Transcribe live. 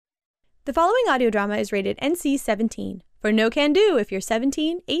The following audio drama is rated NC-17 for no can do if you're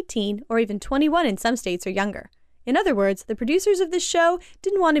 17, 18, or even 21 in some states or younger. In other words, the producers of this show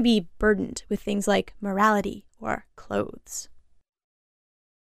didn't want to be burdened with things like morality or clothes.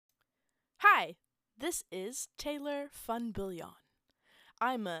 Hi, this is Taylor Funbillion.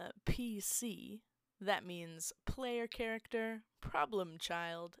 I'm a PC, that means player character, problem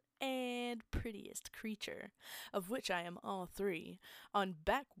child, and prettiest creature, of which I am all three, on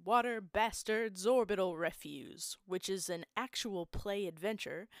Backwater Bastards Orbital Refuse, which is an actual play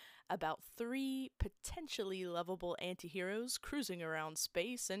adventure about three potentially lovable antiheroes cruising around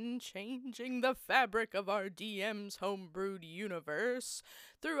space and changing the fabric of our DM's homebrewed universe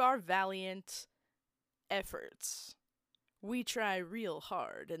through our valiant efforts. We try real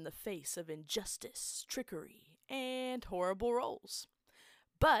hard in the face of injustice, trickery, and horrible roles.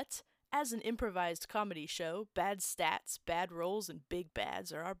 But, as an improvised comedy show, bad stats, bad rolls, and big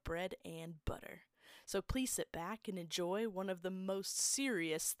bads are our bread and butter. So please sit back and enjoy one of the most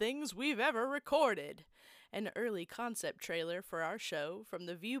serious things we've ever recorded. An early concept trailer for our show from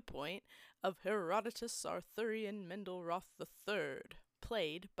the viewpoint of Herodotus Arthurian Mendelroth III,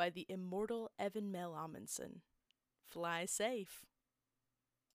 played by the immortal Evan Mel Amundsen. Fly safe.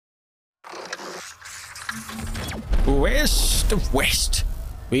 West of west,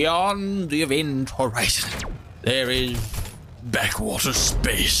 beyond the event horizon, there is backwater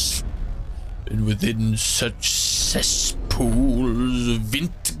space. And within such cesspools of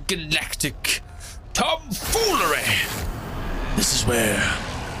intergalactic tomfoolery, this is where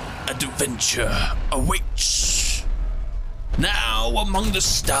adventure awaits. Now among the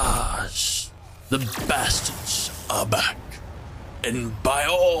stars, the bastards are back. And by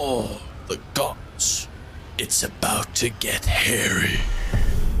all the gods, it's about to get hairy.